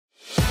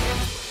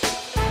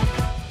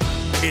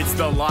It's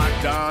the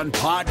Locked On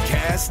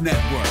Podcast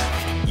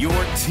Network, your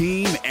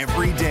team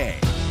every day.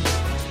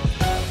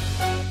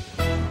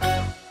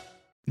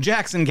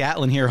 Jackson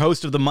Gatlin here,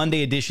 host of the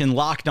Monday edition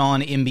Locked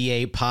On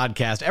NBA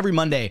podcast. Every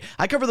Monday,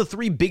 I cover the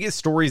three biggest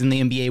stories in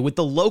the NBA with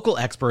the local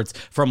experts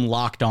from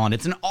Locked On.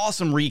 It's an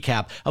awesome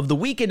recap of the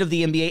weekend of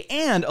the NBA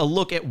and a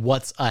look at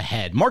what's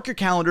ahead. Mark your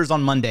calendars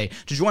on Monday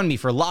to join me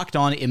for Locked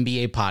On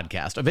NBA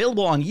podcast,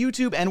 available on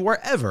YouTube and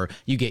wherever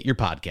you get your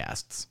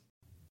podcasts.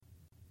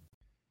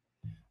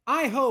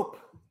 I hope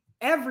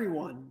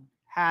everyone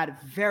had a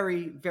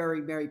very,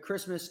 very Merry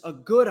Christmas, a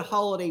good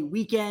holiday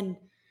weekend.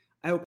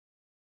 I hope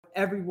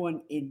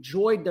everyone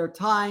enjoyed their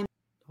time.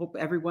 Hope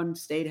everyone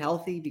stayed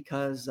healthy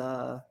because,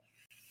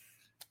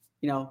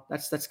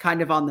 that's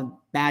kind of on the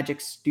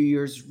Magic's New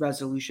Year's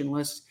resolution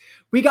list.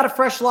 We got a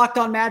fresh Locked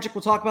On Magic.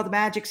 We'll talk about the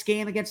Magic's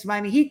game against the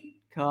Miami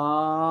Heat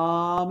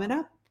coming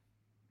up.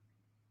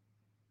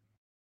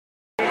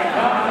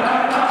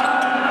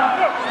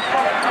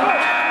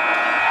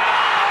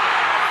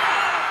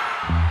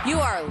 You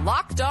are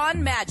Locked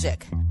On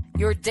Magic,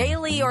 your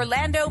daily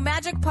Orlando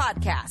Magic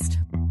podcast.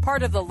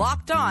 Part of the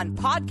Locked On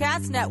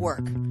Podcast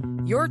Network,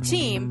 your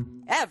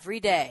team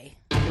every day.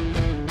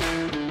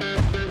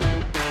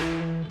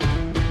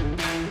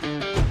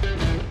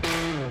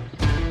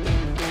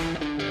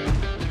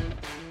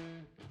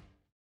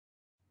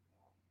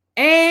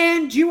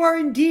 And you are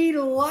indeed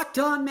Locked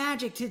On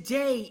Magic.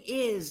 Today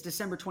is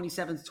December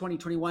 27th,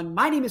 2021.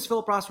 My name is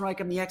Philip Rossman-Reich.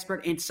 I'm the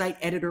expert and site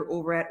editor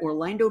over at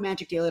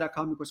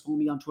OrlandoMagicDaily.com. You can follow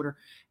me on Twitter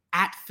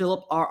at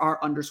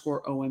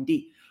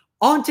PhilipRR_OMD.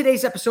 On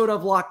today's episode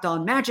of Locked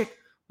On Magic,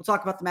 we'll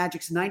talk about the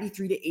Magic's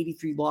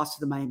 93-83 loss to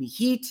the Miami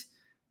Heat,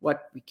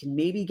 what we can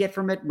maybe get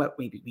from it, what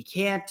maybe we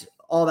can't,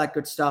 all that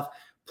good stuff.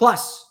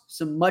 Plus,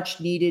 some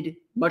much-needed,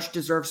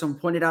 much-deserved, someone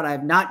pointed out I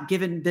have not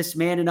given this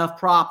man enough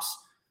props,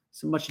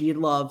 some much-needed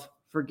love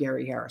for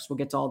Gary Harris. We'll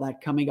get to all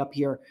that coming up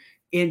here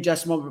in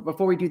just a moment. But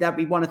before we do that,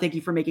 we want to thank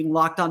you for making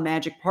Locked On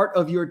Magic part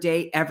of your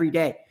day every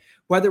day.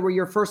 Whether we're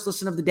your first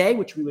listen of the day,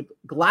 which we would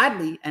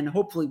gladly and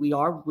hopefully we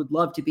would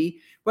love to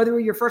be, whether we're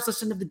your first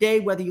listen of the day,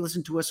 whether you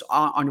listen to us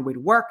on your way to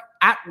work,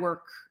 at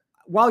work,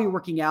 while you're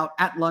working out,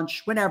 at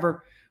lunch,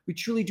 whenever, we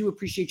truly do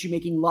appreciate you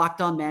making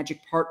Locked On Magic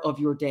part of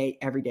your day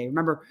every day.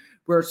 Remember,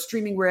 we're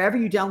streaming wherever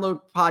you download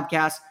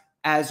podcasts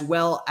as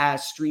well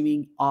as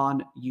streaming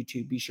on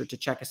YouTube. Be sure to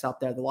check us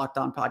out there, the Locked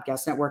On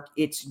Podcast Network.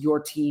 It's your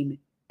team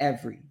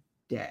every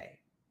day.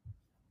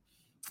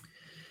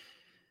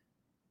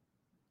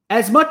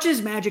 As much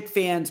as Magic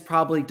fans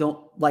probably don't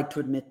like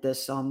to admit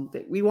this,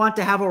 we want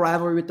to have a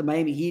rivalry with the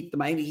Miami Heat. The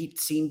Miami Heat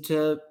seem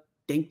to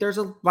think there's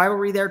a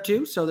rivalry there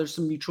too, so there's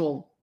some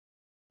mutual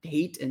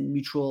hate and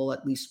mutual,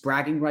 at least,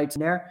 bragging rights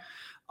in there.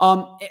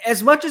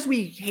 As much as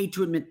we hate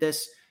to admit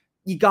this,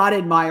 you got to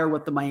admire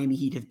what the Miami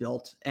Heat have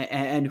built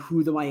and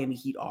who the Miami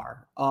Heat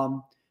are.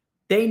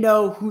 They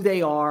know who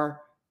they are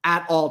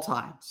at all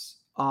times,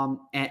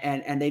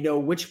 and they know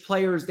which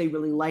players they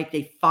really like.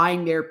 They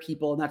find their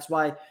people, and that's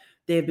why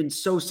they have been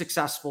so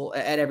successful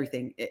at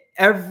everything.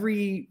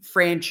 Every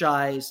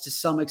franchise, to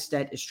some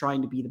extent, is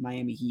trying to be the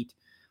Miami Heat.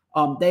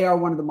 They are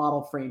one of the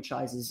model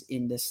franchises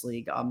in this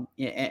league. And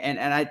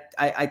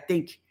I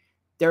think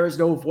there is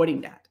no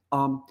avoiding that.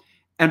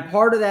 And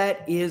part of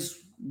that is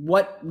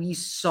what we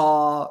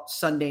saw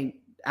Sunday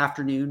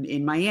afternoon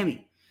in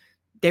Miami.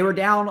 They were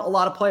down a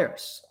lot of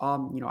players.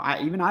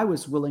 I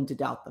was willing to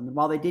doubt them. And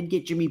while they did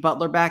get Jimmy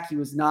Butler back, he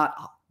was not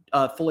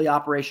a fully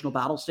operational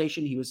battle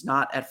station. He was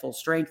not at full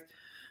strength.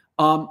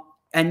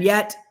 And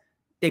yet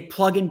they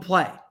plug and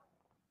play.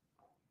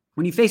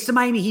 When you face the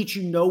Miami Heat,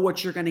 you know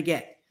what you're going to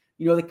get.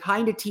 You know the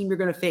kind of team you're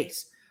going to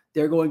face.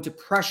 They're going to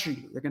pressure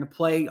you. They're going to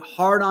play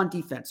hard on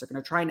defense. They're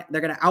going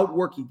to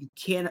outwork you.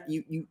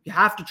 You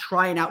have to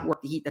try and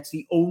outwork the Heat. That's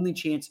the only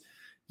chance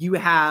you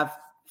have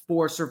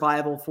for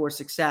survival, for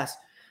success.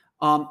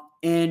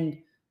 And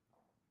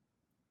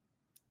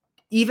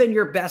even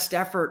your best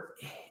effort,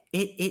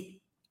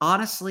 it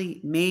honestly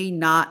may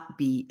not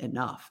be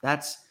enough.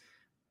 That's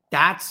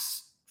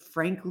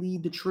frankly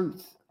the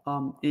truth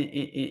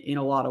in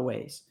a lot of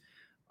ways.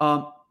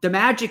 The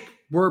Magic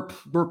were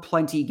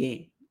plenty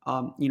game.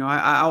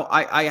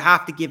 I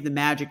have to give the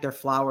Magic their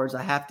flowers.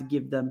 I have to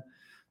give them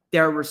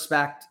their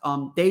respect.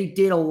 They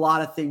did a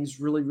lot of things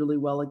really, really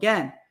well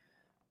again.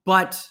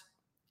 But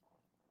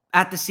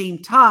at the same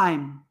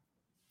time,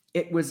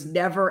 it was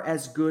never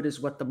as good as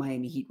what the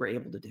Miami Heat were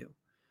able to do.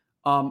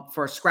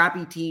 For a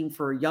scrappy team,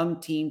 for a young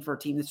team, for a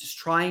team that's just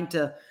trying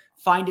to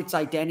find its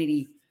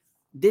identity,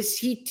 this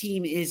Heat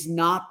team is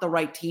not the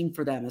right team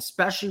for them,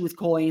 especially with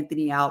Cole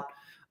Anthony out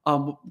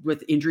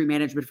with injury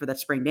management for that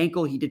sprained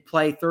ankle. He did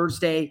play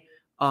Thursday,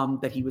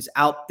 but he was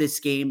out this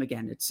game.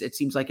 Again, it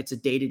seems like it's a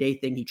day-to-day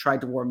thing. He tried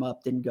to warm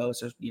up, didn't go.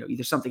 So,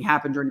 either something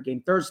happened during the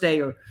game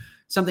Thursday or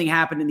something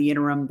happened in the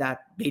interim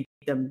that made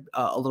them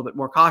a little bit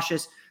more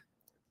cautious.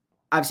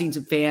 I've seen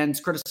some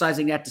fans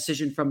criticizing that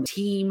decision from the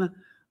team.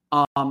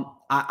 I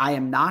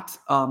am not.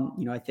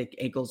 I think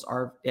ankles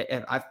are.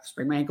 I've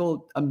sprained my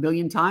ankle a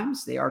million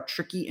times. They are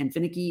tricky and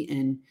finicky,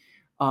 and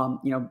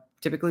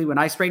Typically when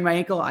I sprained my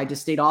ankle, I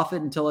just stayed off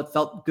it until it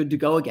felt good to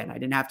go again. I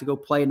didn't have to go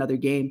play another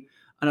game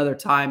another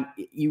time.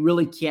 You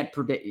really can't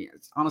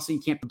predict. Honestly,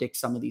 you can't predict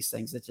some of these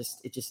things. It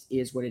just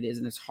is what it is,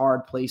 and it's a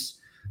hard place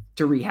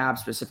to rehab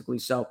specifically.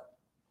 So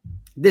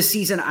this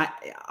season,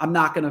 I'm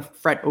not going to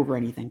fret over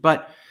anything.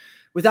 But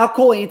without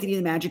Cole Anthony,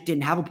 the Magic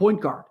didn't have a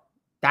point guard.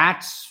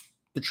 That's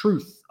the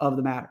truth of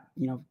the matter.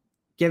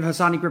 Give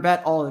Hassani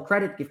Gravett all the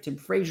credit. Give Tim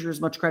Frazier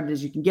as much credit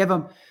as you can give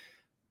him.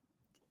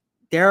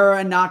 They're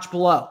a notch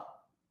below.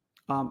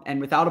 And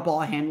without a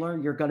ball handler,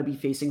 you're going to be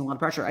facing a lot of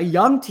pressure. A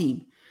young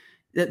team.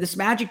 This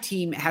Magic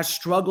team has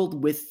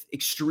struggled with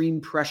extreme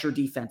pressure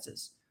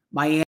defenses.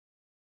 Miami,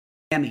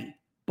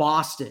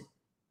 Boston,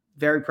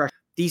 very pressure.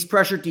 These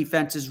pressure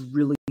defenses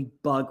really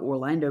bug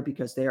Orlando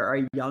because they are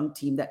a young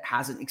team that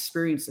hasn't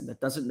experienced them, that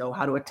doesn't know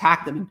how to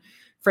attack them, and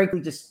frankly,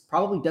 just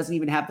probably doesn't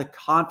even have the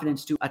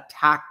confidence to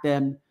attack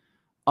them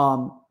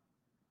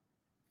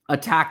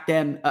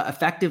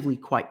effectively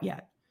quite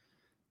yet.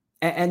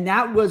 And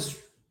that was,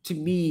 to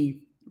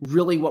me,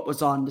 really what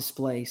was on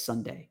display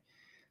Sunday.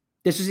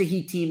 This was a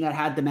Heat team that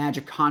had the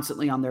Magic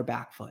constantly on their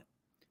back foot.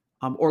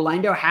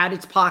 Orlando had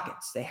its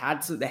pockets. They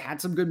had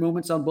some good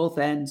moments on both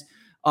ends.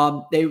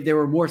 They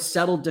were more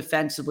settled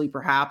defensively,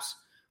 perhaps,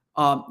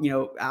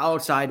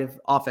 outside of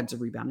offensive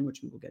rebounding,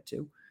 which we will get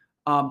to.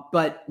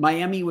 But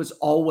Miami was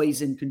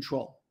always in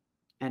control.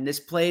 And this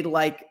played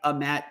like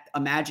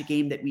a Magic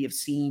game that we have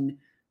seen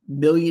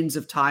millions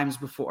of times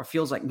before,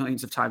 feels like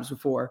millions of times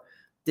before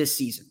this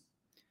season.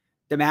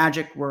 The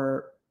Magic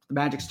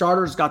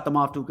starters got them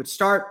off to a good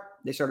start.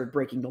 They started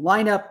breaking the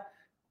lineup.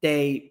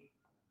 They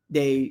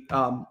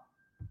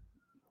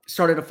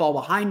started to fall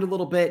behind a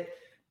little bit.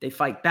 They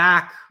fight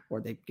back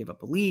or they give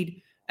up a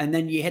lead. And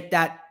then you hit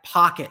that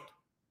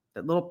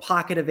little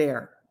pocket of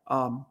air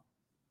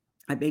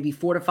at maybe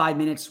 4 to 5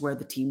 minutes where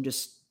the team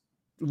just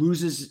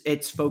loses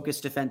its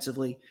focus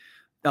defensively,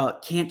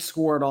 can't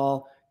score at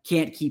all,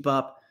 can't keep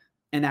up.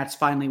 And that's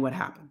finally what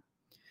happened.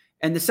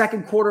 And the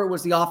second quarter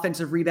was the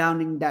offensive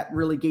rebounding that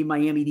really gave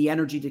Miami the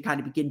energy to kind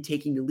of begin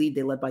taking the lead.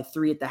 They led by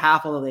 3 at the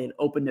half, although they had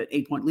opened an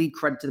 8-point lead.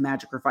 Credit to the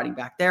Magic for fighting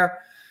back there.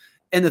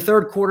 In the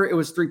third quarter, it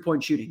was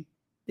 3-point shooting.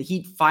 The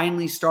Heat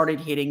finally started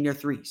hitting their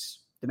threes.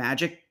 The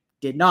Magic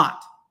did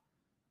not.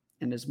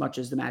 And as much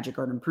as the Magic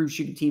are an improved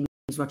shooting team,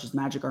 as much as the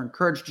Magic are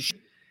encouraged to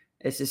shoot,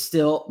 this is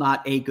still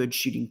not a good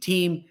shooting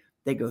team.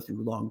 They go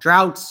through long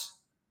droughts.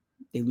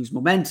 They lose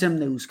momentum.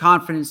 They lose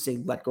confidence. They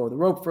let go of the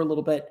rope for a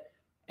little bit.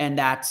 And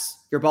that's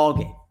your ball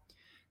game.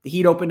 The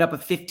Heat opened up a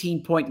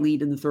 15-point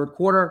lead in the third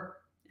quarter.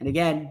 And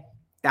again,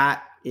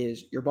 that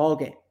is your ball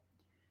game.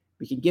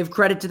 We can give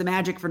credit to the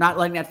Magic for not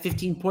letting that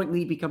 15-point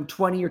lead become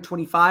 20 or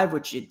 25,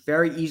 which it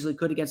very easily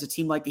could against a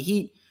team like the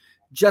Heat.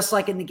 Just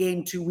like in the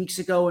game 2 weeks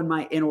ago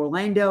in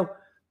Orlando,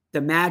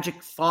 the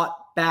Magic fought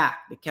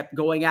back. They kept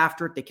going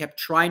after it. They kept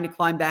trying to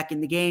climb back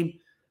in the game.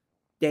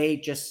 They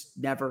just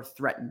never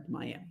threatened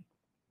Miami.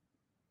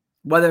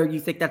 Whether you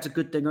think that's a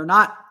good thing or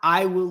not,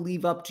 I will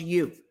leave up to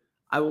you.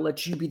 I will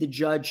let you be the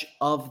judge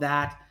of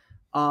that.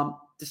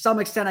 To some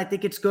extent, I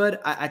think it's good.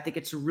 I think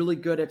it's really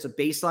good. It's a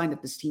baseline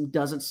that this team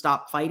doesn't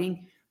stop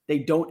fighting. They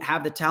don't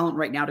have the talent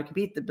right now to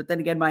compete. But then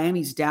again,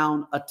 Miami's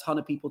down a ton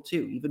of people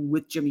too, even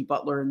with Jimmy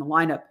Butler in the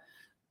lineup.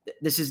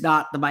 This is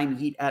not the Miami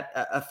Heat at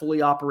a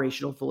fully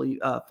operational,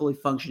 fully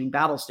functioning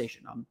battle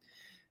station.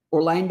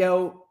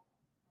 Orlando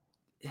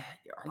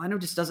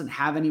just doesn't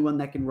have anyone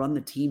that can run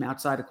the team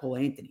outside of Cole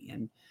Anthony.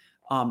 And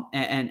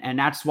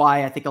that's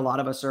why I think a lot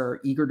of us are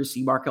eager to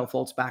see Markelle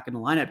Fultz back in the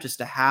lineup, just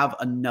to have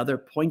another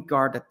point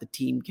guard that the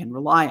team can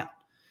rely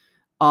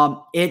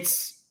on.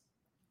 It's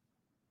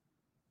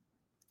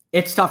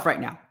tough right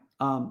now.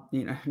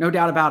 No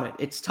doubt about it.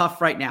 It's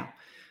tough right now.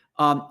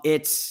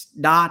 It's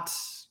not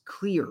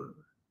clear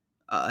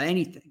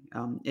anything.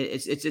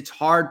 It's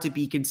hard to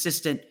be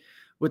consistent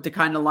with the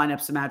kind of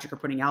lineups the Magic are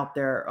putting out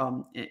there.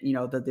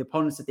 The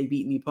opponents that they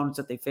beat and the opponents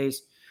that they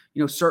face,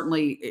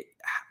 certainly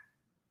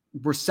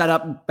were set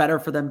up better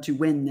for them to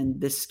win than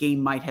this game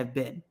might have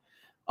been.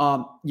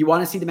 You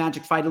want to see the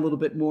Magic fight a little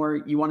bit more.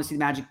 You want to see the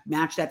Magic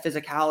match that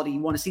physicality. You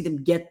want to see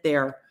them get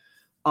there.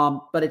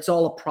 But it's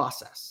all a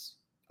process.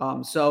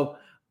 So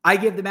I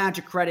give the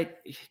Magic credit.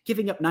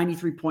 Giving up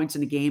 93 points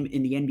in a game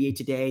in the NBA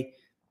today,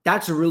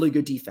 that's a really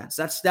good defense.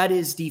 That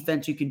is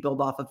defense you can build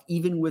off of,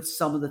 even with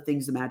some of the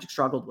things the Magic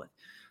struggled with.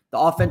 The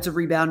offensive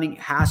rebounding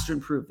has to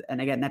improve.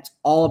 And again, that's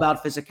all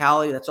about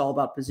physicality. That's all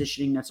about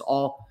positioning. That's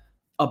all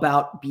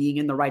about being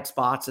in the right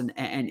spots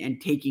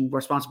and taking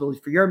responsibility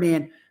for your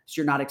man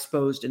so you're not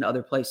exposed in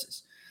other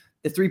places.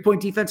 The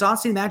three-point defense,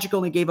 honestly, the Magic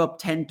only gave up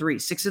 10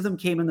 threes. 6 of them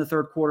came in the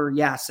third quarter,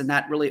 yes, and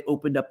that really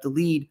opened up the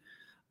lead.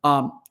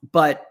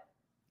 But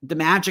the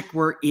Magic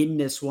were in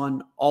this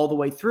one all the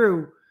way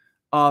through.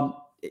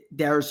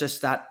 There's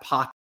just that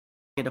pocket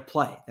of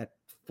play, that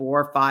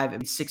 4, 5,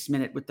 and 6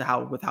 minute with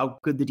how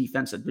good the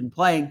defense had been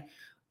playing.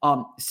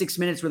 6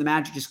 minutes where the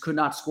Magic just could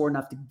not score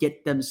enough to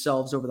get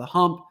themselves over the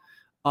hump.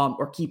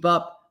 Or keep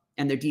up,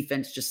 and their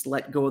defense just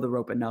let go of the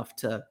rope enough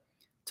to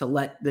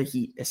let the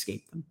Heat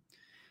escape them.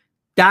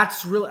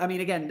 That's really, I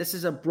mean, again, this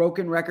is a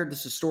broken record.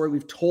 This is a story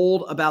we've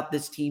told about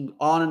this team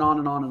on and on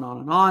and on and on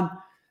and on.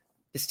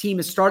 This team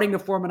is starting to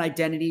form an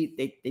identity.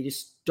 They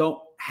just don't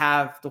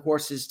have the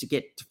horses to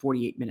get to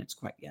 48 minutes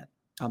quite yet.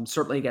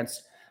 Certainly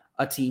against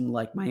a team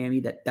like Miami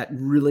that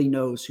really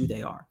knows who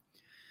they are.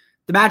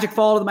 The Magic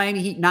fall to the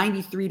Miami Heat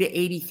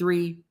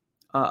 93-83.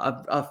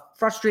 A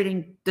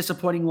frustrating,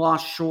 disappointing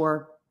loss,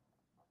 sure,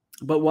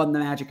 but one the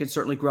Magic can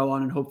certainly grow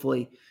on and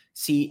hopefully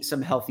see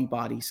some healthy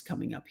bodies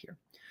coming up here.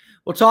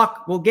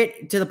 We'll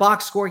get to the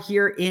box score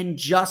here in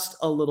just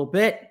a little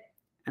bit,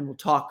 and we'll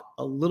talk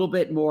a little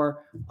bit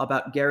more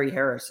about Gary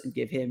Harris and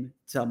give him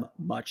some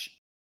much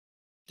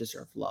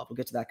deserved love. We'll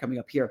get to that coming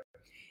up here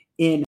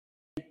in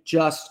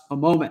just a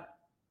moment.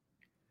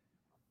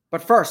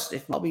 But first,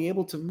 if I'll be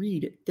able to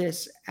read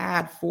this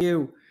ad for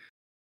you.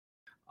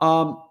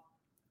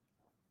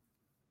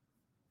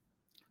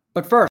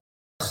 But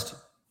first,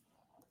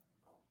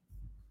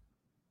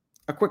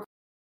 a quick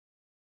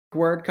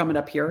word coming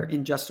up here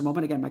in just a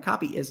moment. Again, my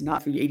copy is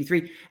not for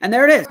 83. And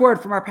there it is.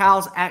 Word from our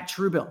pals at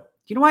Truebill. Do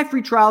you know why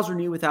free trials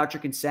renew without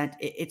your consent?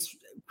 It's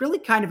really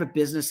kind of a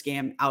business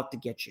scam out to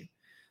get you.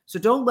 So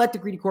don't let the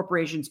greedy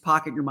corporations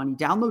pocket your money.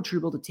 Download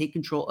Truebill to take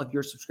control of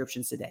your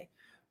subscriptions today.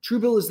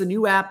 Truebill is the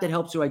new app that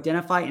helps you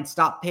identify and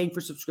stop paying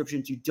for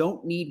subscriptions you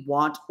don't need,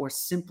 want, or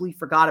simply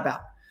forgot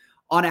about.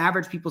 On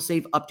average, people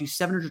save up to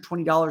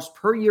 $720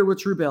 per year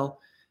with Truebill.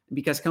 And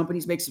because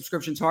companies make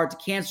subscriptions hard to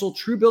cancel,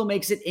 Truebill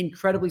makes it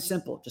incredibly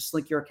simple. Just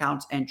link your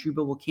accounts and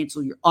Truebill will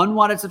cancel your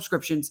unwanted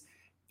subscriptions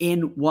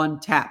in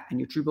one tap. And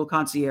your Truebill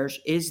concierge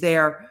is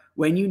there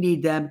when you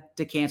need them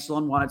to cancel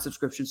unwanted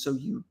subscriptions so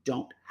you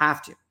don't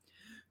have to.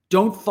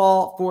 Don't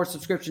fall for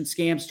subscription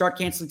scams. Start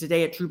canceling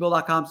today at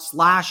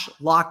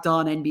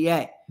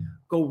Truebill.com/LockedOnNBA.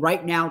 Go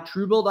right now,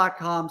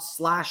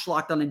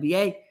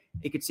 Truebill.com/LockedOnNBA.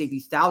 It could save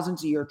you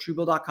thousands a year.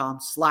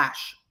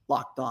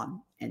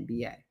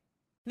 Truebill.com/LockedOnNBA.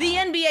 The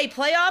NBA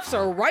playoffs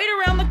are right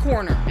around the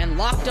corner, and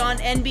Locked On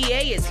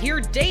NBA is here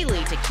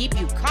daily to keep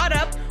you caught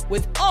up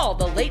with all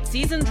the late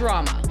season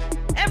drama.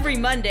 Every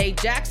Monday,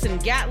 Jackson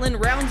Gatlin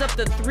rounds up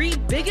the 3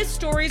 biggest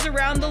stories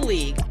around the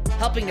league,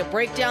 helping to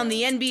break down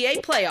the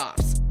NBA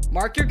playoffs.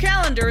 Mark your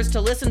calendars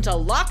to listen to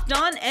Locked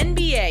On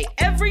NBA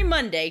every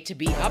Monday to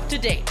be up to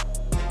date.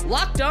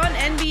 Locked On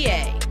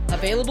NBA,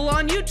 available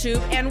on YouTube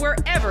and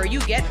wherever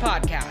you get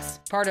podcasts.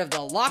 Part of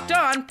the Locked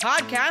On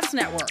Podcast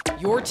Network,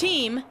 your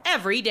team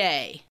every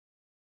day.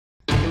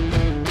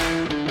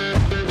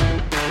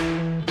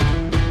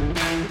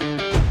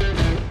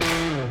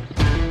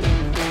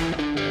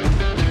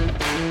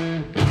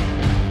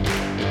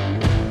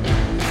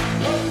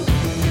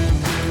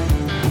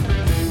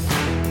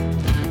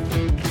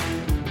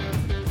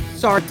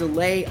 Sorry,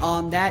 delay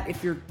on that.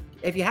 If you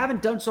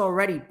haven't done so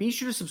already, be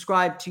sure to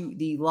subscribe to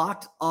the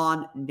Locked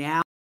On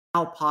Now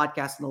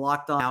podcast and the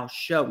Locked On Now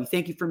show. We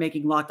thank you for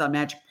making Locked On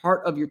Magic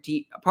part of your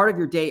day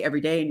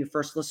every day, and your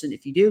first listen.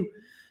 If you do,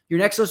 your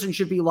next listen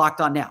should be Locked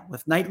On Now,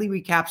 with nightly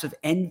recaps of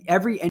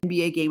every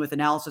NBA game with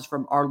analysis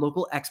from our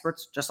local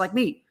experts, just like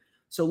me.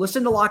 So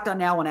listen to Locked On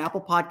Now on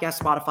Apple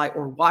Podcasts, Spotify,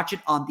 or watch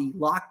it on the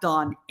Locked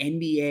On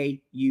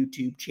NBA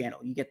YouTube channel.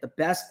 You get the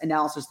best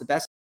analysis, the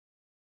best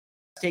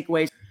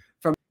takeaways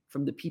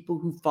from the people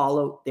who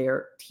follow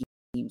their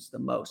teams the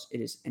most.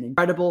 It is an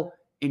incredible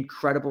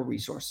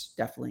resource.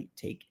 Definitely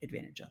take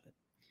advantage of it.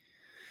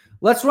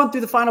 Let's run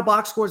through the final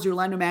box scores. The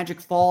Orlando Magic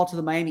fall to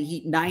the Miami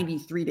Heat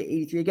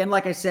 93-83. Again,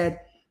 like I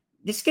said,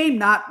 this game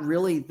not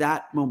really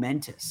that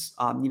momentous.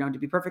 To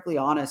be perfectly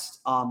honest,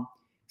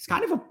 it's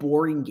kind of a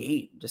boring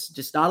game.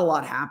 Just not a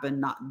lot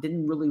happened.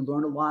 Didn't really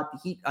learn a lot. The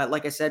Heat,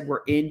 like I said,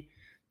 were in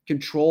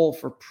control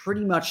for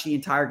pretty much the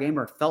entire game,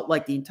 or it felt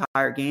like the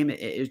entire game.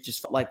 It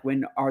just felt like,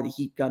 when are the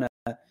Heat gonna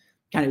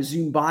kind of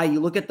zoom by? You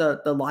look at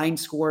the line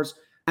scores.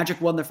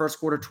 Magic won the first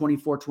quarter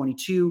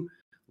 24-22,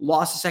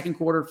 lost the second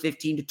quarter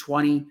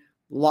 15-20,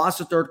 lost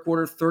the third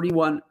quarter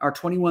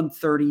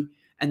 21-30,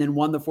 and then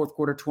won the fourth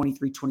quarter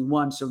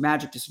 23-21. So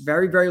Magic just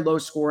very, very low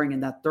scoring.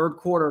 And that third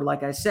quarter,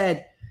 like I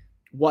said,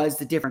 was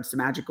the difference. The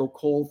Magic go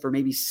cold for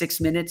maybe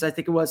 6 minutes. I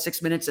think it was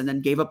 6 minutes, and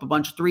then gave up a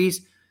bunch of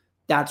threes.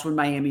 That's when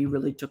Miami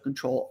really took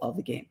control of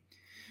the game.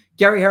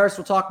 Gary Harris,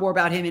 we'll talk more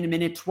about him in a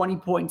minute. 20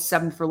 points,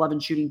 7 for 11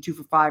 shooting, 2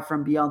 for 5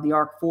 from beyond the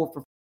arc, 4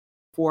 for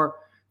 4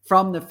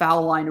 from the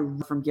foul line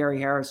from Gary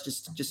Harris.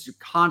 Just a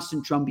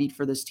constant drumbeat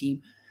for this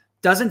team.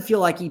 Doesn't feel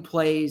like he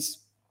plays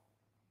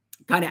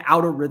kind of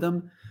out of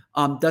rhythm.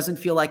 Doesn't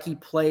feel like he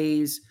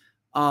plays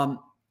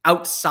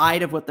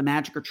outside of what the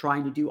Magic are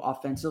trying to do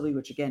offensively,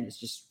 which again is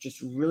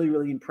just really,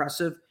 really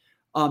impressive.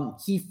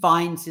 He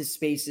finds his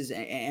spaces,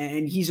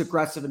 and he's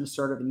aggressive and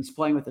assertive, and he's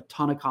playing with a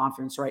ton of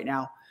confidence right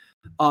now.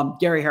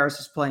 Gary Harris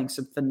is playing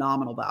some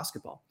phenomenal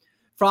basketball.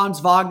 Franz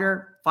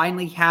Wagner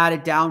finally had a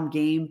down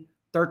game.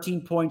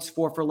 13 points,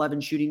 4 for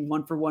 11 shooting,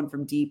 1 for 1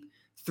 from deep,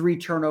 3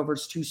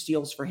 turnovers, 2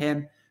 steals for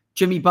him.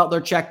 Jimmy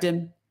Butler checked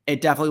him. It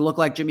definitely looked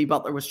like Jimmy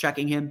Butler was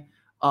checking him.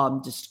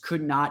 Just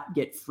could not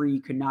get free,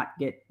 could not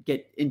get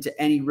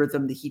into any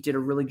rhythm. The Heat did a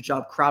really good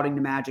job crowding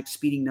the Magic,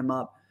 speeding them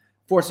up,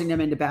 forcing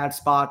them into bad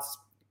spots.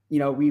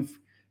 We've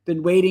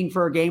been waiting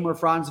for a game where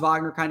Franz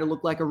Wagner kind of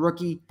looked like a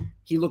rookie.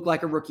 He looked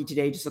like a rookie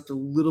today, just looked a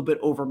little bit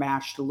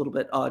overmatched, a little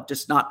bit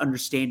just not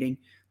understanding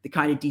the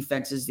kind of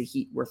defenses the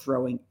Heat were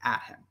throwing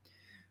at him.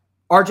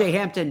 RJ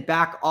Hampton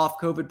back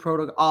off of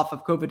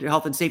COVID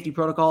health and safety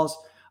protocols.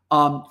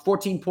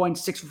 14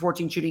 points, 6 for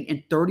 14 shooting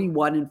in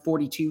 31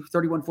 42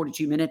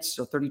 minutes,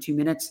 so 32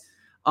 minutes.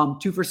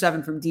 2 for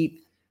 7 from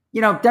deep.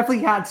 Definitely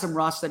had some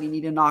rust that he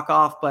needed to knock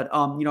off, but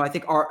I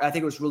think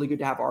it was really good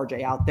to have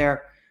RJ out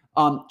there.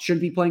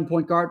 Shouldn't be playing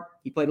point guard.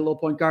 He played a little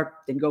point guard,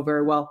 didn't go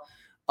very well.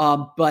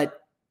 But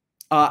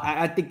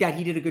I think that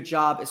he did a good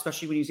job,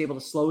 especially when he was able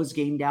to slow his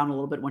game down a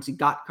little bit once he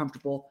got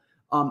comfortable.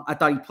 I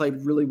thought he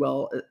played really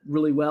well,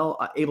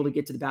 able to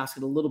get to the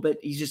basket a little bit.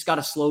 He's just got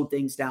to slow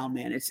things down,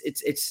 man.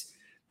 It's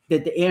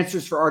the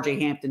answers for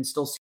RJ Hampton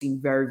still seem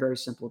very, very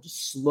simple.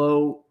 Just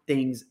slow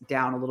things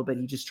down a little bit.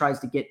 He just tries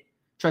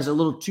a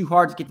little too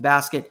hard to get the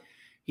basket.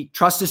 He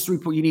trusts his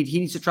 3-point. He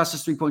needs to trust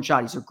his 3-point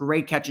shot. He's a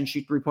great catch and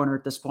shoot 3-pointer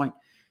at this point.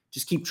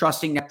 Just keep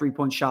trusting that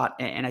 3-point shot,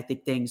 and I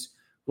think things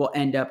will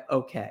end up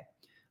okay.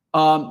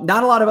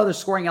 Not a lot of other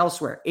scoring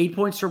elsewhere. 8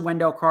 points from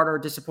Wendell Carter,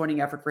 a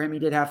disappointing effort for him. He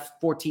did have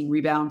 14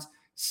 rebounds,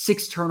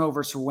 6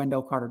 turnovers for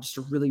Wendell Carter. Just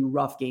a really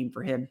rough game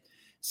for him.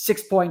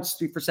 6 points,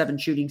 3 for 7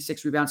 shooting,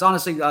 6 rebounds.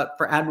 Honestly,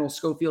 for Admiral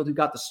Schofield, who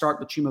got the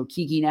start with Chuma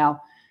Okeke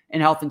now in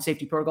health and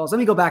safety protocols. Let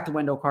me go back to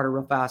Wendell Carter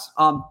real fast.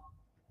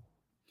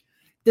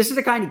 This is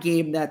the kind of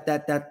game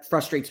that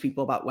frustrates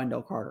people about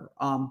Wendell Carter.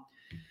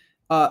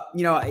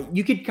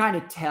 You could kind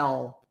of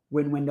tell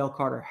when Wendell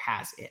Carter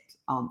has it.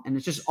 And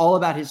it's just all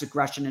about his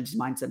aggression and his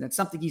mindset. That's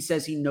something he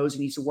says he knows he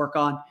needs to work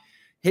on.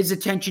 His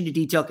attention to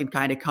detail can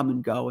kind of come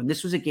and go. And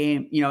this was a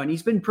game, and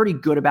he's been pretty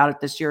good about it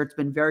this year. It's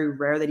been very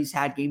rare that he's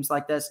had games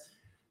like this.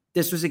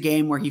 This was a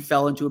game where he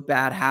fell into a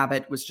bad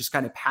habit, was just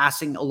kind of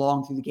passing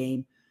along through the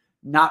game,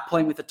 not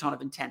playing with a ton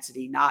of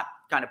intensity, not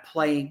kind of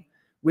playing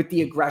with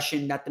the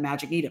aggression that the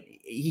Magic need him.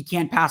 He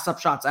can't pass up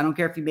shots. I don't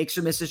care if he makes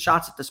or misses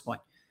shots at this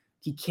point.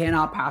 He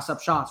cannot pass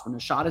up shots. When a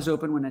shot is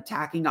open, when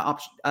attacking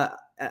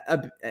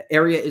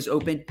area is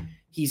open,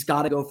 he's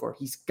got to go for it.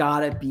 He's got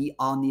to be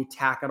on the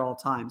attack at all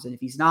times. And if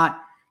he's not,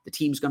 the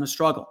team's going to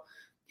struggle.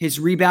 His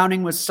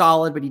rebounding was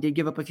solid, but he did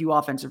give up a few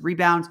offensive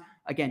rebounds.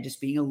 Again, just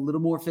being a little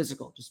more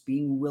physical, just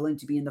being willing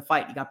to be in the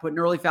fight. He got put in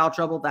early foul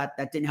trouble. That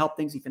didn't help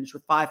things. He finished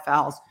with 5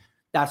 fouls.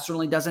 That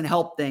certainly doesn't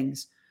help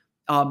things.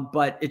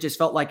 But it just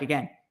felt like,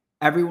 again,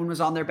 everyone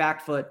was on their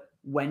back foot.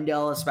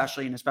 Wendell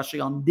especially, and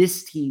especially on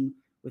this team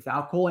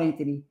without Cole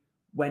Anthony,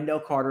 Wendell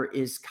Carter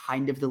is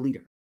kind of the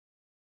leader.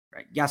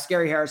 Right? Yes,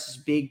 Gary Harris is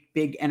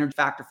big energy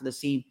factor for this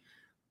team.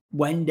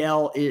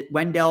 Wendell,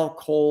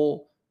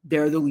 Cole,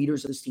 they're the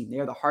leaders of this team.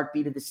 They're the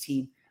heartbeat of this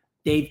team.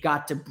 They've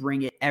got to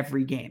bring it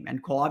every game.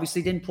 And Cole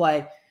obviously didn't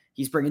play.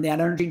 He's bringing that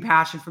energy and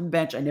passion from the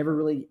bench. I never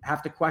really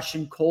have to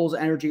question Cole's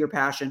energy or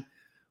passion.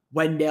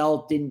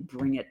 Wendell didn't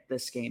bring it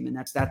this game. And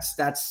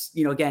that's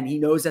again, he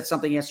knows that's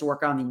something he has to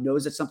work on. He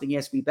knows that's something he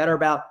has to be better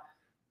about.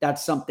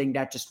 That's something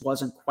that just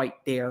wasn't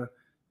quite there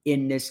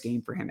in this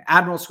game for him.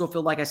 Admiral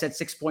Schofield, like I said,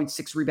 6 points,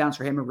 6 rebounds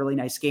for him. A really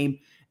nice game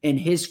in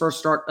his first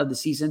start of the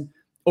season.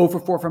 0 for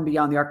 4 from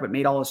beyond the arc, but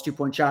made all his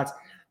 2-point shots.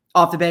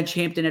 Off the bench,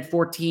 Hampton at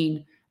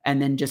 14,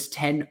 and then just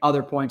 10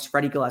 other points.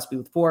 Freddie Gillespie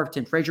with 4,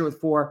 Tim Frazier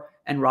with 4,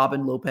 and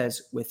Robin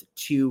Lopez with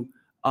 2.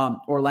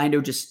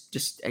 Orlando just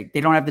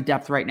they don't have the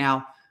depth right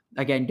now.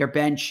 Again, their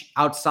bench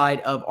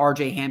outside of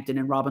RJ Hampton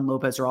and Robin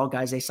Lopez are all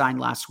guys they signed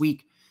last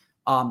week.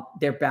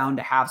 They're bound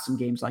to have some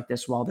games like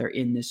this while they're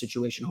in this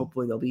situation.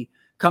 Hopefully they'll be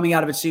coming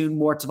out of it soon.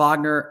 Moritz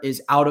Wagner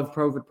is out of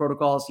COVID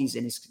protocols. He's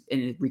in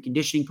a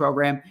reconditioning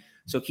program.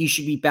 So he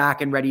should be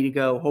back and ready to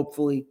go,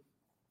 hopefully,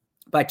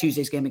 by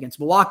Tuesday's game against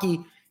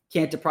Milwaukee.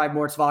 Can't deprive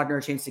Moritz Wagner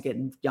a chance to get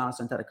in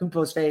Giannis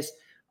Antetokounmpo's face.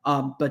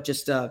 But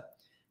just a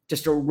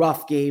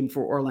rough game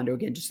for Orlando.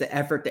 Again, just the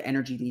effort, the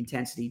energy, the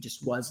intensity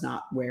just was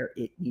not where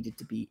it needed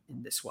to be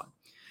in this one.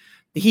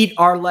 The Heat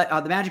are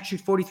the Magic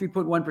shoot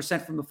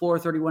 43.1% from the floor,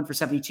 31 for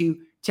 72,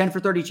 10 for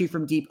 32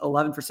 from deep,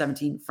 11 for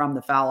 17 from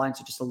the foul line.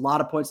 So just a lot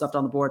of points left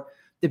on the board.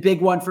 The big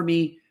one for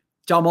me,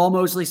 Jamal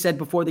Mosley said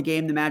before the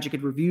game, the Magic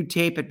had reviewed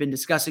tape, had been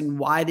discussing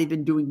why they've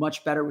been doing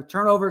much better with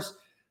turnovers.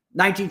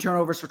 19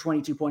 turnovers for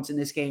 22 points in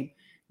this game.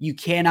 You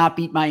cannot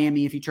beat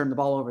Miami if you turn the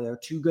ball over. They're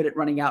too good at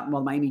running out. And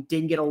while Miami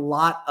didn't get a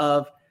lot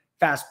of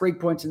fast break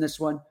points in this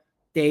one,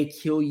 they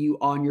kill you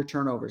on your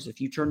turnovers.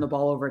 If you turn the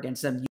ball over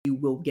against them, you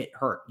will get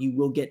hurt. You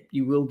will get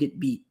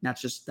beat.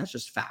 That's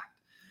just fact.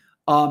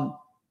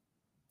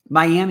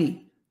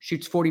 Miami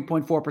shoots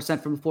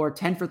 40.4% from the floor,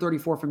 10 for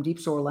 34 from deep.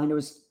 So Orlando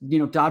was,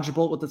 dodged a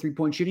bullet with the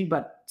 3-point shooting,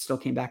 but still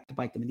came back to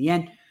bite them in the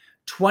end.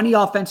 20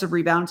 offensive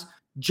rebounds,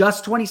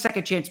 just 20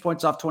 second chance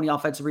points off 20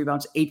 offensive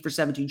rebounds, 8 for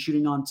 17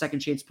 shooting on second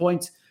chance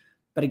points.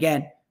 But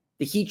again,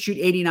 the Heat shoot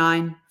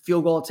 89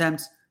 field goal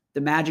attempts. The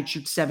Magic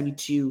shoot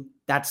 72.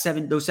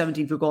 Those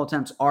 17 field goal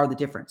attempts are the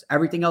difference.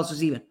 Everything else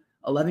is even.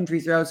 11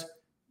 free throws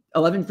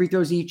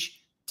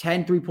each,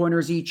 10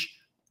 3-pointers each,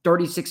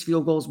 36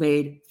 field goals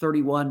made,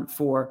 31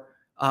 for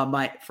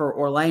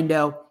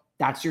Orlando.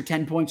 That's your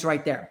 10 points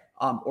right there.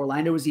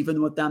 Orlando was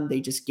even with them.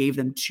 They just gave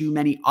them too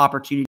many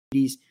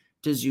opportunities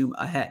to zoom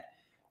ahead.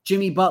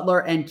 Jimmy Butler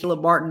and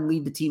Caleb Martin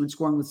lead the team in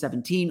scoring with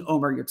 17.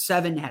 Omer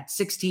Yurtseven had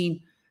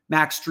 16.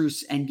 Max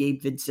Strus and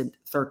Gabe Vincent,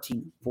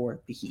 13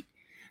 for the Heat.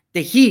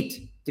 The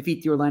Heat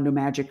defeat the Orlando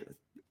Magic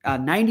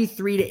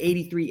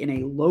 93-83 in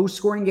a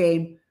low-scoring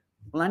game.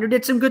 Orlando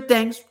did some good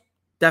things.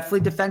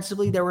 Definitely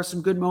defensively, there were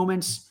some good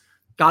moments.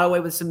 Got away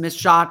with some missed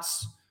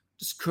shots.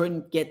 Just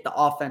couldn't get the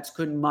offense,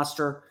 couldn't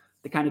muster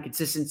the kind of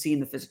consistency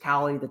and the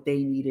physicality that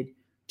they needed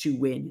to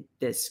win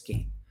this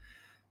game.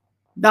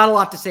 Not a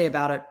lot to say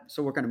about it,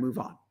 so we're going to move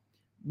on.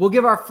 We'll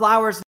give our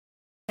flowers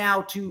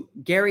now to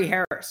Gary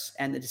Harris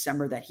and the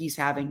December that he's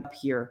having up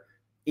here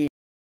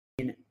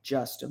in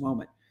just a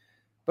moment.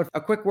 But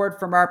a quick word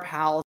from our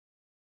pals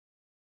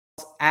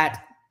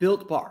at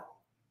Built Bar.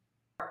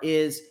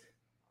 Is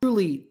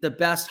truly the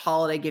best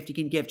holiday gift you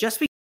can give.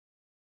 Just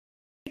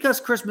because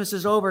Christmas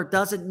is over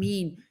doesn't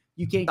mean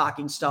you can't get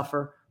stocking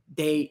stuffer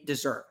they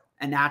deserve,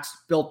 and that's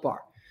Built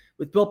Bar.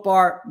 With Built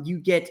Bar, you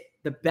get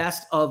the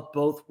best of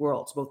both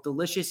worlds, both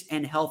delicious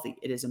and healthy.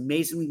 It is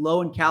amazingly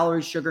low in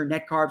calories, sugar,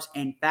 net carbs,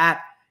 and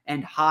fat,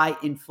 and high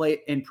in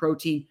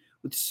protein,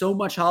 with so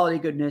much holiday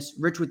goodness,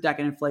 rich with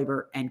decadent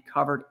flavor, and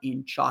covered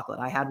in chocolate.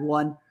 I had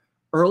one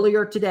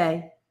earlier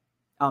today.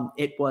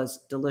 It was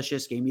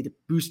delicious, gave me the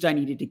boost I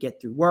needed to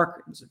get through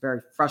work. It was a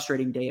very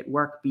frustrating day at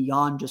work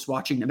beyond just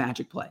watching the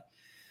Magic play.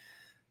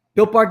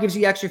 Built Bar gives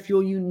you extra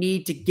fuel you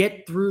need to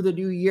get through the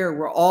new year.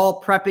 We're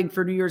all prepping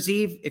for New Year's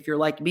Eve. If you're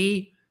like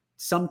me,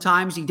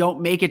 sometimes you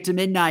don't make it to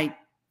midnight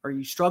or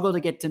you struggle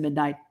to get to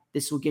midnight.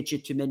 This will get you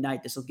to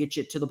midnight. This will get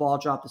you to the ball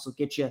drop. This will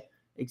get you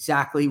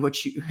exactly what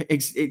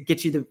it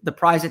gets you the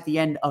prize at the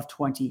end of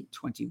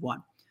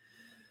 2021.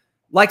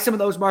 Like some of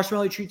those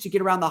marshmallow treats you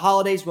get around the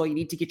holidays, well, you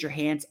need to get your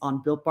hands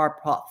on Built Bar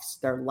Puffs.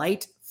 They're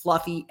light,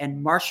 fluffy,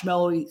 and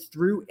marshmallowy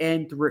through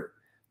and through.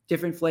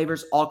 Different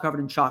flavors, all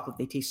covered in chocolate.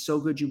 They taste so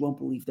good you won't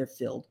believe they're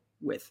filled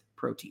with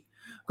protein.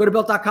 Go to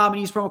Built.com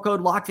and use promo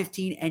code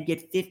LOCK15 and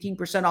get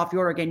 15% off your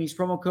order. Again, use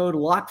promo code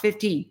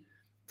LOCK15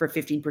 for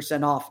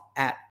 15% off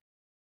at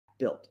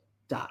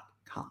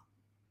Built.com.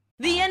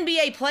 The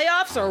NBA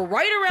playoffs are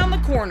right around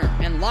the corner,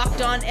 and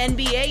Locked On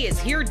NBA is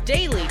here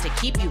daily to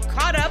keep you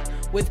caught up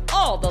with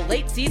all the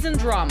late season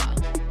drama.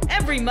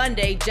 Every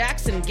Monday,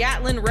 Jackson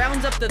Gatlin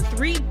rounds up the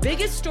 3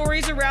 biggest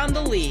stories around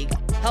the league,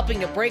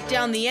 helping to break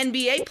down the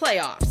NBA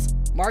playoffs.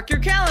 Mark your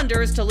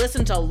calendars to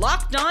listen to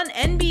Locked On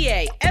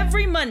NBA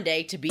every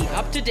Monday to be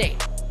up to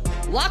date.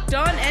 Locked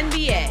On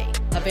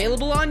NBA,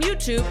 available on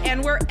YouTube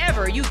and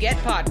wherever you get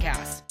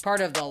podcasts.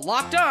 Part of the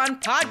Locked On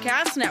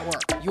Podcast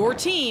Network, your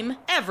team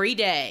every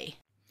day.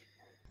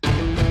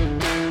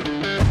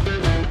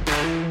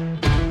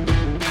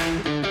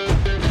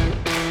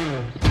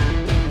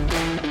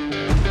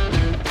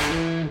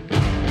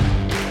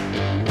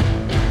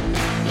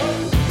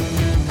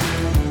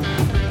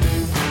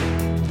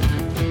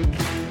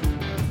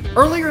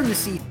 Earlier in the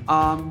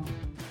season,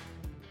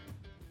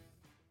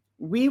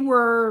 we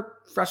were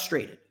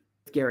frustrated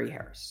with Gary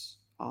Harris.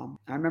 I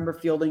remember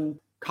fielding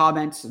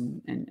comments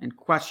and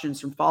questions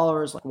from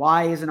followers like,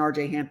 why isn't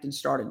RJ Hampton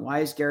starting? Why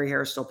is Gary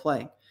Harris still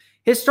playing?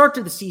 His start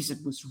to the season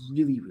was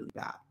really, really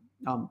bad.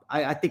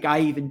 I think I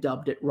even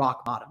dubbed it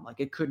rock bottom.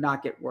 Like, it could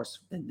not get worse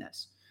than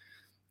this.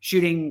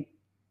 Shooting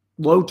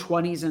low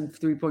 20s and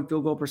 3-point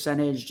field goal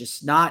percentage,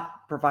 just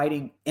not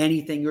providing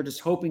anything. You're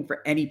just hoping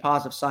for any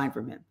positive sign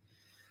from him.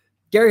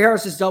 Gary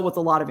Harris has dealt with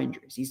a lot of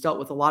injuries. He's dealt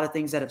with a lot of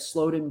things that have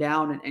slowed him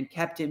down and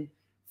kept him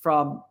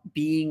from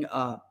being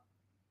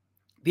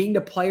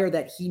the player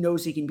that he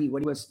knows he can be,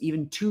 what he was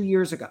even 2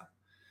 years ago.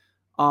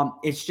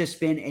 It's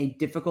just been a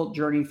difficult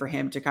journey for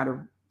him to kind of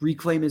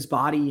reclaim his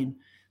body and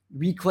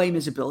reclaim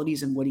his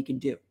abilities and what he can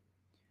do.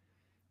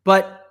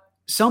 But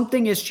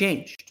something has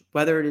changed,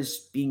 whether it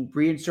is being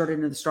reinserted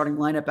into the starting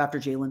lineup after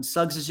Jalen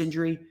Suggs'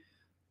 injury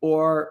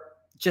or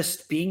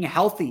just being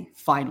healthy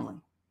finally.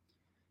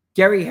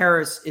 Gary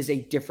Harris is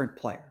a different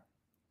player.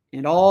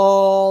 And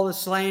all the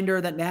slander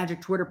that Magic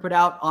Twitter put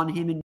out on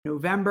him in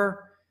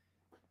November,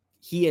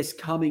 he is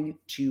coming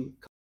to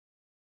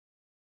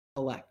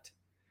collect.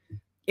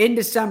 In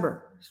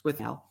December,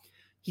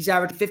 he's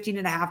averaged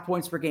 15.5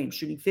 points per game,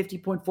 shooting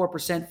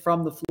 50.4%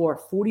 from the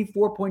floor,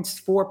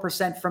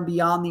 44.4% from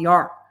beyond the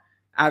arc,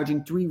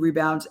 averaging 3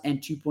 rebounds and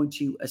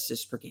 2.2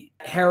 assists per game.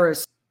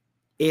 Harris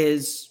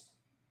is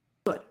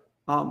good,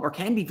 or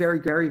can be very,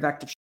 very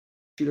effective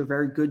shooter,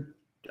 very good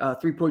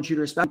three-point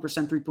shooter, especially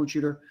percent three-point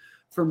shooter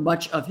for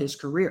much of his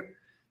career.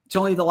 It's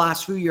only the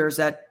last few years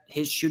that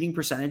his shooting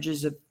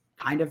percentages have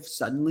kind of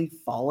suddenly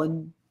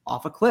fallen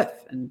off a cliff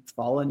and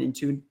fallen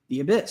into the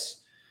abyss.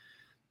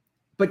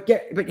 But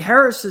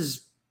Harris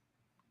has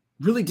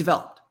really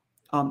developed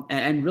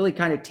and really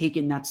kind of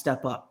taken that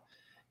step up.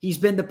 He's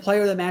been the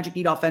player that Magic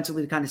need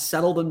offensively to kind of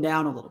settle them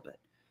down a little bit,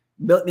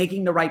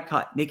 making the right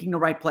cut, making the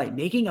right play,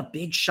 making a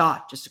big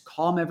shot just to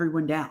calm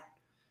everyone down.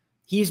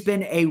 He's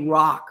been a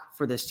rock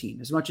for this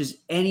team as much as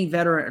any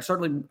veteran, or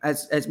certainly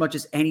as much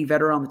as any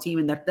veteran on the team.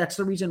 And that's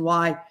the reason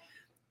why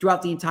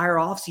throughout the entire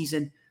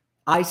offseason,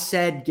 I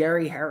said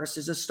Gary Harris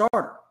is a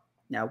starter.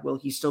 Now, will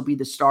he still be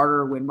the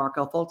starter when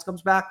Markelle Fultz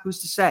comes back? Who's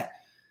to say?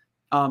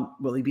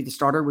 Will he be the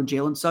starter when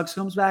Jalen Suggs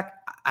comes back?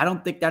 I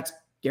don't think that's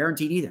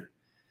guaranteed either.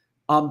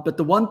 But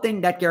the one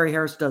thing that Gary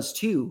Harris does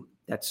too,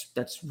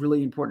 that's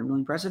really important,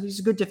 really impressive, he's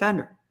a good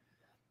defender.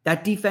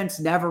 That defense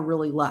never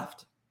really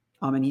left.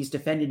 And he's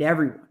defended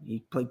everyone. He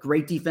played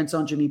great defense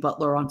on Jimmy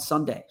Butler on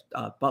Sunday.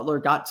 Butler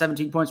got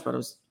 17 points, but it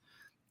was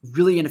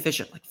really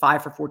inefficient, like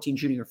 5 for 14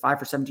 shooting or 5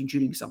 for 17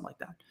 shooting, something like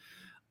that.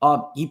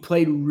 He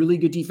played really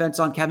good defense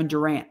on Kevin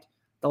Durant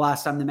the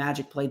last time the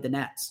Magic played the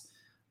Nets.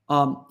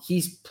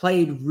 He's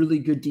played really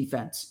good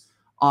defense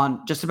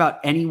on just about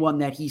anyone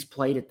that he's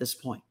played at this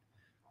point.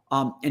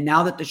 And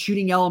now that the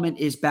shooting element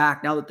is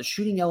back, now that the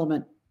shooting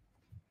element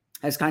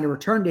has kind of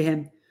returned to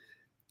him,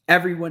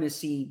 everyone is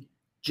seeing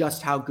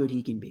just how good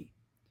he can be.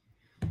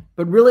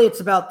 But really, it's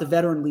about the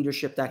veteran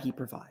leadership that he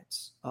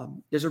provides.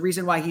 There's a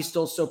reason why he's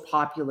still so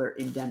popular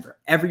in Denver.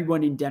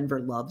 Everyone in Denver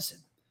loves him.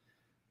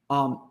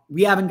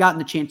 We haven't gotten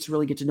the chance to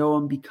really get to know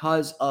him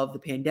because of the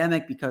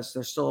pandemic, because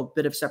there's still a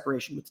bit of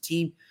separation with the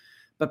team.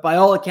 But by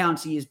all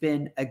accounts, he has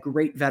been a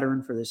great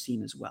veteran for this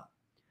team as well.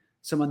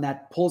 Someone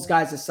that pulls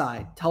guys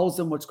aside, tells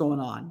them what's going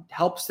on,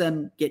 helps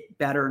them get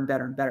better and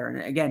better and better.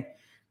 And again,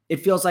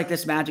 it feels like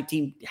this Magic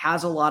team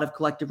has a lot of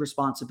collective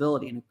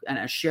responsibility and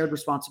a shared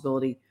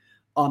responsibility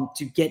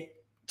to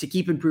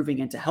keep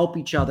improving and to help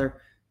each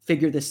other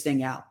figure this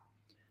thing out.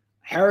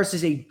 Harris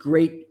is a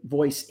great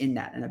voice in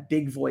that and a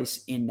big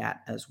voice in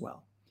that as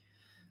well.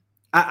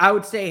 I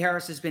would say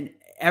Harris has been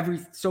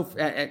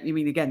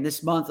again,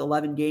 this month,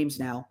 11 games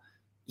now,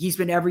 he's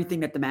been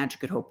everything that the Magic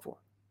could hope for.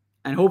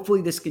 And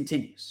hopefully this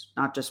continues,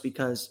 not just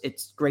because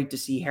it's great to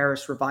see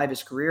Harris revive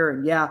his career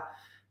and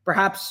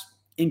perhaps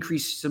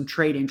increase some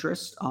trade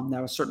interest.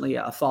 That was certainly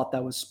a thought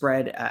that was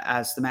spread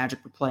as the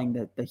Magic were playing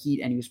the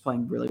Heat, and he was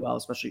playing really well,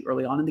 especially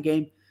early on in the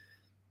game.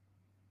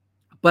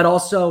 But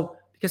also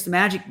because the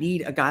Magic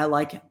need a guy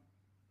like him.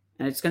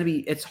 And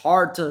it's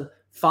hard to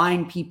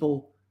find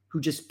people who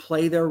just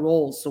play their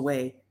roles the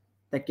way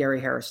that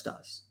Gary Harris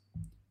does.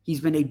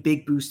 He's been a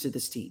big boost to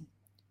this team.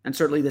 And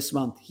certainly this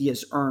month, he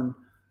has earned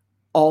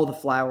all the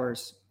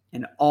flowers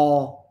and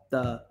all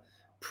the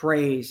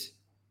praise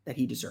that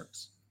he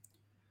deserves.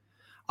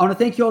 I want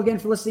to thank you all again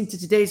for listening to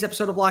today's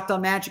episode of Locked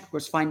On Magic. Of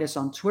course, find us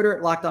on Twitter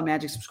at Locked On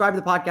Magic. Subscribe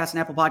to the podcast on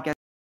Apple Podcasts,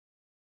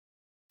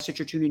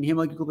 Stitcher, TuneIn,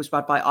 Himalaya, Google Play,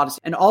 Spotify, Odyssey,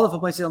 and all of the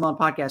places on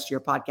podcast to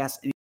your podcast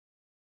and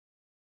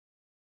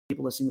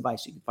people listening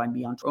device. You can find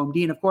me on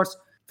OMD. And of course,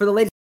 for the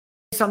latest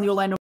on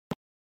the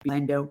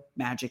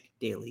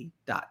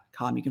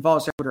OrlandoMagicDaily.com. You can follow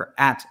us on Twitter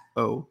at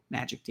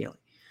OMagicDaily.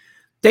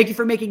 Thank you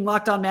for making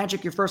Locked On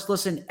Magic your first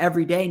listen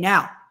every day.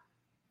 Now,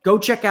 go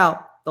check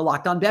out the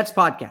Locked On Bets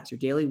podcast, your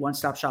daily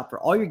one-stop shop for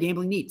all your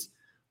gambling needs.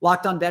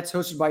 Locked On Bets,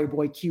 hosted by your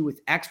boy Q,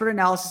 with expert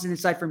analysis and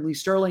insight from Lee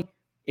Sterling.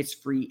 It's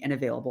free and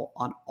available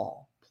on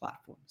all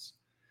platforms.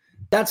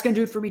 That's going to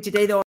do it for me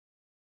today, though.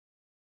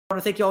 I want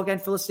to thank you all again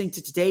for listening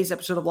to today's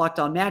episode of Locked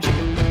On Magic.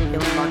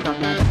 Locked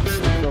On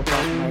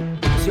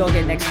Magic. See you all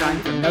again next time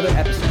for another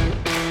episode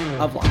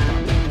of Locked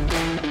On Magic.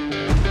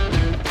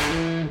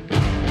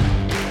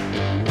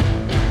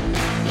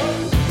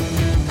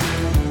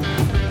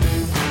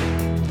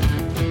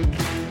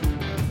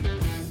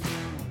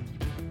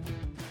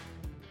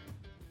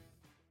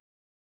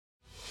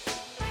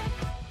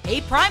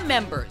 Hey, Prime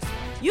members,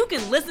 you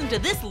can listen to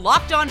this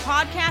Locked On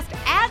podcast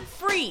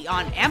ad-free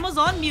on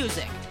Amazon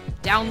Music.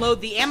 Download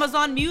the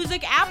Amazon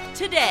Music app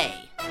today.